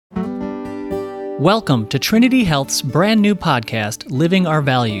Welcome to Trinity Health's brand new podcast, Living Our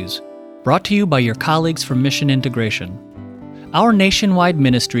Values, brought to you by your colleagues from Mission Integration. Our nationwide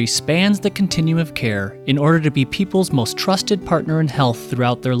ministry spans the continuum of care in order to be people's most trusted partner in health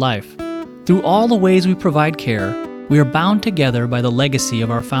throughout their life. Through all the ways we provide care, we are bound together by the legacy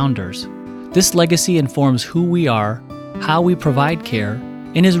of our founders. This legacy informs who we are, how we provide care,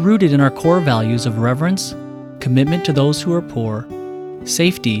 and is rooted in our core values of reverence, commitment to those who are poor,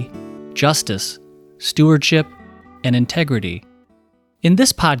 safety, justice, stewardship, and integrity. In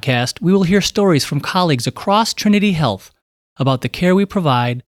this podcast, we will hear stories from colleagues across Trinity Health about the care we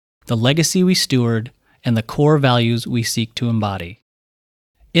provide, the legacy we steward, and the core values we seek to embody.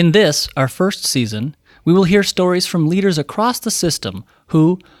 In this, our first season, we will hear stories from leaders across the system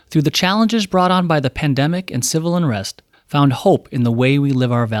who, through the challenges brought on by the pandemic and civil unrest, found hope in the way we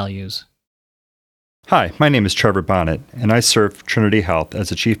live our values. Hi, my name is Trevor Bonnet, and I serve Trinity Health as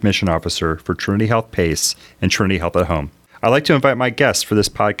the Chief Mission Officer for Trinity Health PACE and Trinity Health at Home. I'd like to invite my guest for this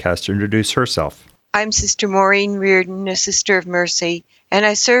podcast to introduce herself. I'm Sister Maureen Reardon, a Sister of Mercy, and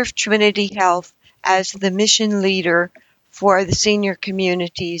I serve Trinity Health as the mission leader for the senior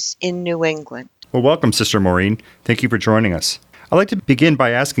communities in New England. Well, welcome, Sister Maureen. Thank you for joining us. I'd like to begin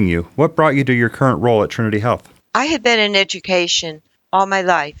by asking you, what brought you to your current role at Trinity Health? I had been in education all my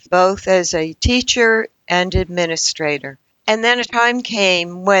life, both as a teacher and administrator. And then a time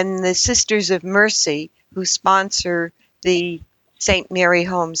came when the Sisters of Mercy, who sponsor the St. Mary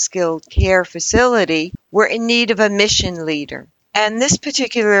Home Skilled Care Facility, were in need of a mission leader. And this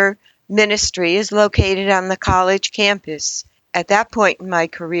particular ministry is located on the college campus. At that point in my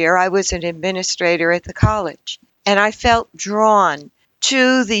career, I was an administrator at the college, and I felt drawn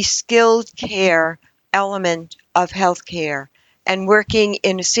to the skilled care element of healthcare and working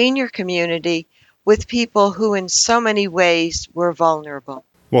in a senior community with people who in so many ways were vulnerable.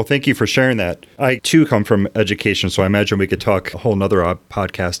 Well, thank you for sharing that. I, too, come from education, so I imagine we could talk a whole nother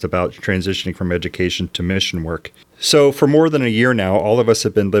podcast about transitioning from education to mission work. So for more than a year now, all of us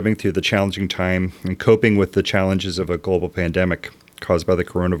have been living through the challenging time and coping with the challenges of a global pandemic caused by the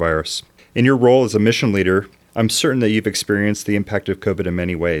coronavirus. In your role as a mission leader, I'm certain that you've experienced the impact of COVID in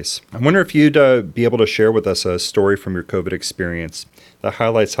many ways. I wonder if you'd be able to share with us a story from your COVID experience that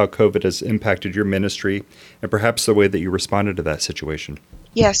highlights how COVID has impacted your ministry and perhaps the way that you responded to that situation.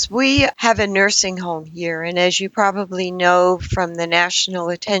 Yes, we have a nursing home here, and as you probably know from the national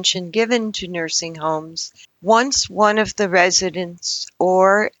attention given to nursing homes, once one of the residents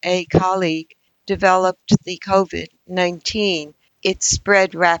or a colleague developed the COVID-19, it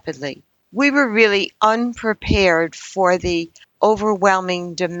spread rapidly. We were really unprepared for the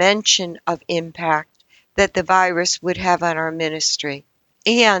overwhelming dimension of impact that the virus would have on our ministry.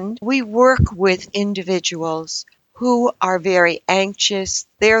 And we work with individuals who are very anxious,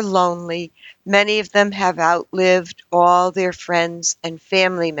 they're lonely. Many of them have outlived all their friends and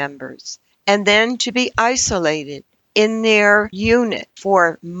family members. And then to be isolated in their unit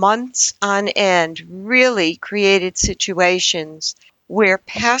for months on end really created situations where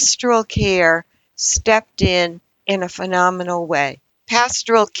pastoral care stepped in a phenomenal way.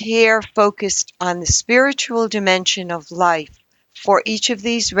 Pastoral care focused on the spiritual dimension of life for each of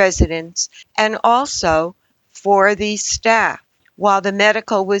these residents and also for the staff, while the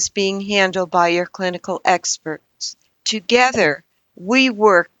medical was being handled by your clinical experts. Together, we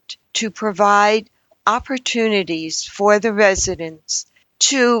worked to provide opportunities for the residents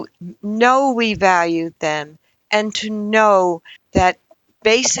to know we valued them and to know that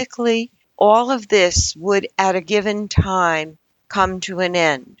basically all of this would at a given time come to an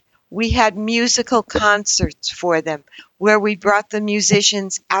end. We had musical concerts for them where we brought the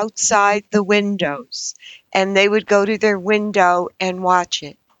musicians outside the windows and they would go to their window and watch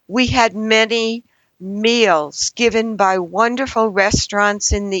it. We had many meals given by wonderful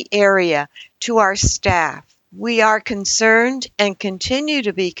restaurants in the area to our staff. We are concerned and continue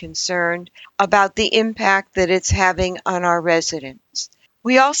to be concerned about the impact that it's having on our residents.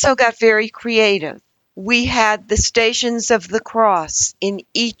 We also got very creative. We had the Stations of the Cross in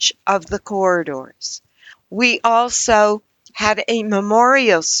each of the corridors. We also had a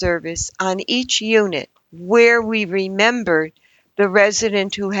memorial service on each unit where we remembered the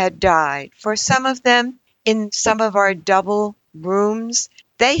resident who had died. For some of them, in some of our double rooms,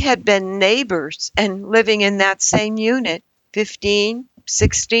 they had been neighbors and living in that same unit 15,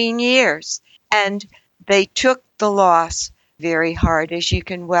 16 years. And they took the loss very hard, as you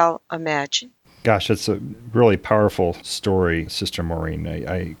can well imagine. Gosh, that's a really powerful story, Sister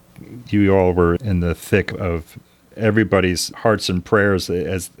Maureen. You all were in the thick of everybody's hearts and prayers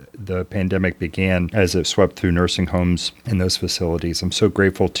as the pandemic began, as it swept through nursing homes and those facilities. I'm so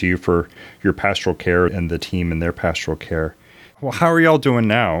grateful to you for your pastoral care and the team and their pastoral care. Well, how are y'all doing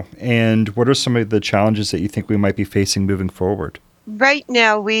now? And what are some of the challenges that you think we might be facing moving forward? Right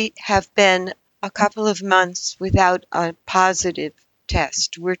now, we have been a couple of months without a positive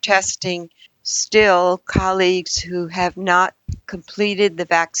test. We're testing still colleagues who have not completed the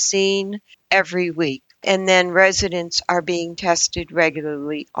vaccine every week. And then residents are being tested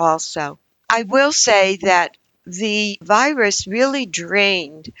regularly also. I will say that the virus really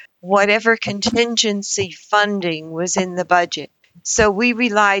drained whatever contingency funding was in the budget. So we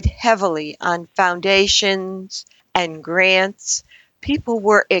relied heavily on foundations and grants. People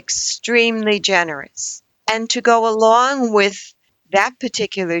were extremely generous. And to go along with that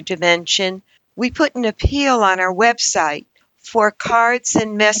particular dimension, we put an appeal on our website for cards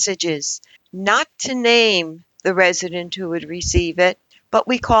and messages, not to name the resident who would receive it, but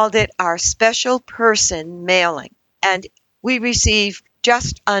we called it our special person mailing. And we received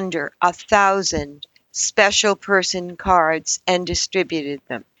just under 1,000 special person cards and distributed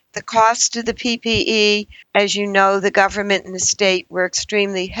them. The cost of the PPE, as you know, the government and the state were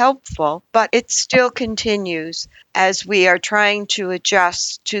extremely helpful, but it still continues as we are trying to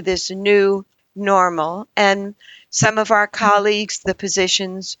adjust to this new normal. And some of our colleagues, the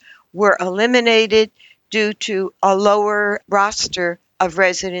positions were eliminated due to a lower roster of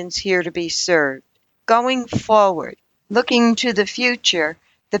residents here to be served. Going forward, looking to the future,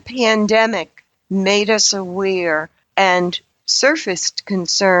 the pandemic made us aware and surfaced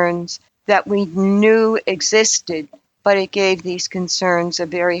concerns that we knew existed, but it gave these concerns a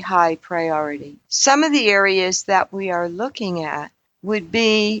very high priority. Some of the areas that we are looking at would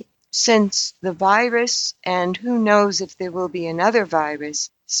be, since the virus, and who knows if there will be another virus,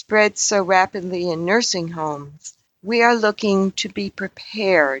 spreads so rapidly in nursing homes, we are looking to be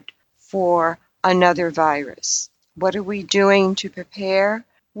prepared for another virus. What are we doing to prepare?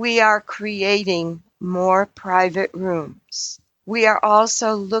 We are creating more private rooms. We are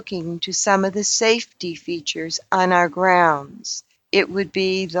also looking to some of the safety features on our grounds. It would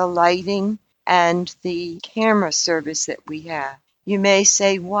be the lighting and the camera service that we have. You may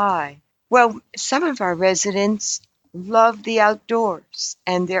say, why? Well, some of our residents love the outdoors,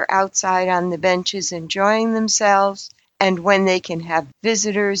 and they're outside on the benches enjoying themselves, and when they can have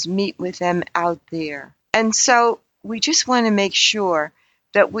visitors meet with them out there. And so we just want to make sure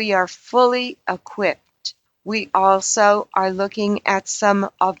that we are fully equipped. We also are looking at some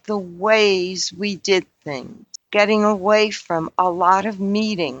of the ways we did things, getting away from a lot of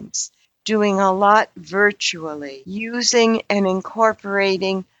meetings, doing a lot virtually, using and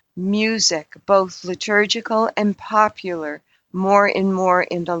incorporating music, both liturgical and popular, more and more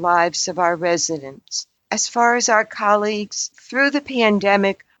in the lives of our residents. As far as our colleagues, through the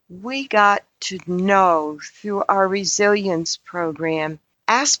pandemic, we got to know through our resilience program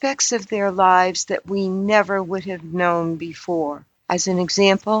aspects of their lives that we never would have known before. As an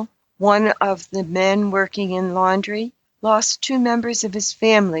example, one of the men working in laundry lost 2 members of his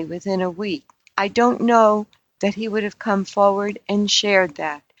family within a week. I don't know that he would have come forward and shared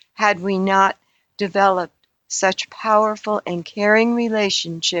that had we not developed such powerful and caring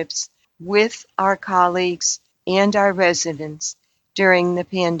relationships with our colleagues and our residents during the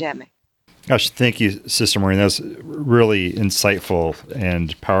pandemic. Gosh, thank you, Sister Maureen. That was really insightful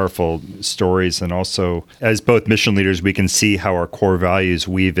and powerful stories. And also, as both mission leaders, we can see how our core values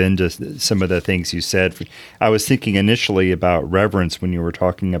weave into some of the things you said. I was thinking initially about reverence when you were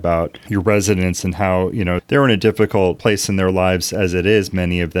talking about your residents and how, they're in a difficult place in their lives as it is,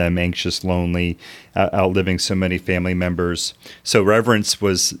 many of them anxious, lonely, outliving so many family members. So reverence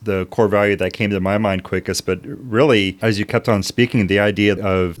was the core value that came to my mind quickest. But really, as you kept on speaking, the idea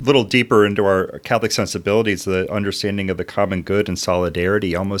of a little deeper into our Catholic sensibilities, the understanding of the common good and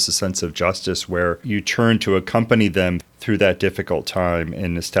solidarity, almost a sense of justice where you turn to accompany them through that difficult time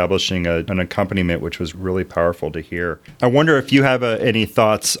and establishing an accompaniment, which was really powerful to hear. I wonder if you have any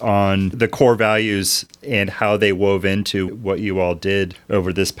thoughts on the core values and how they wove into what you all did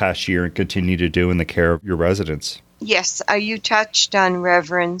over this past year and continue to do in the care of your residents. Yes, you touched on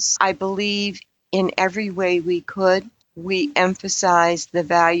reverence. I believe in every way we could, we emphasize the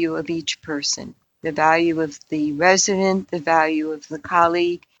value of each person, the value of the resident, the value of the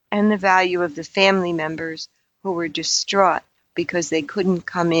colleague, and the value of the family members who were distraught because they couldn't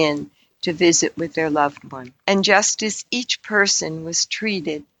come in to visit with their loved one. And just as each person was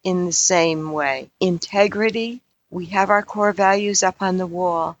treated in the same way. Integrity, we have our core values up on the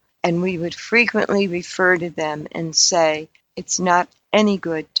wall, and we would frequently refer to them and say, it's not any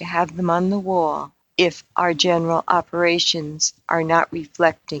good to have them on the wall if our general operations are not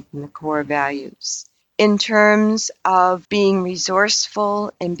reflecting the core values. In terms of being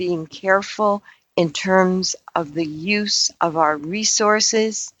resourceful and being careful, in terms of the use of our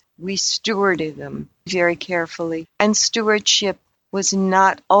resources, we stewarded them very carefully. And stewardship was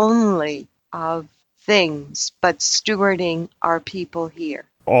not only of things, but stewarding our people here.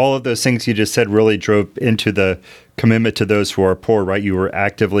 All of those things you just said really drove into the commitment to those who are poor, right? You were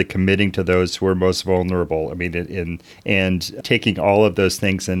actively committing to those who are most vulnerable. I mean, and taking all of those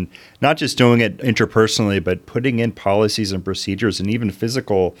things and not just doing it interpersonally, but putting in policies and procedures and even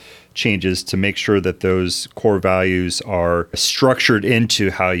physical changes to make sure that those core values are structured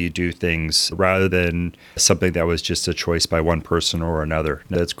into how you do things rather than something that was just a choice by one person or another.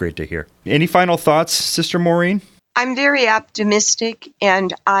 That's great to hear. Any final thoughts, Sister Maureen? I'm very optimistic,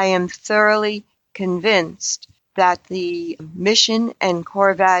 and I am thoroughly convinced that the mission and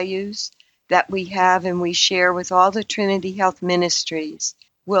core values that we have and we share with all the Trinity Health Ministries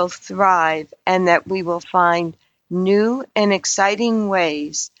will thrive, and that we will find new and exciting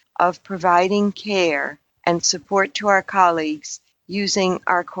ways of providing care and support to our colleagues using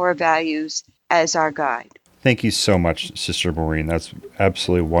our core values as our guide. Thank you so much, Sister Maureen. That's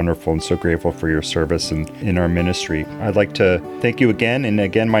absolutely wonderful, and so grateful for your service and in our ministry. I'd like to thank you again. And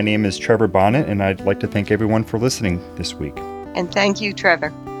again, my name is Trevor Bonnet, and I'd like to thank everyone for listening this week. And thank you,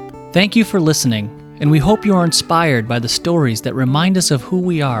 Trevor. Thank you for listening, and we hope you are inspired by the stories that remind us of who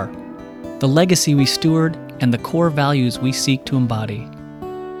we are, the legacy we steward, and the core values we seek to embody.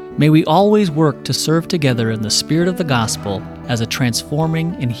 May we always work to serve together in the spirit of the gospel as a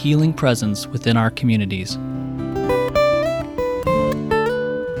transforming and healing presence within our communities.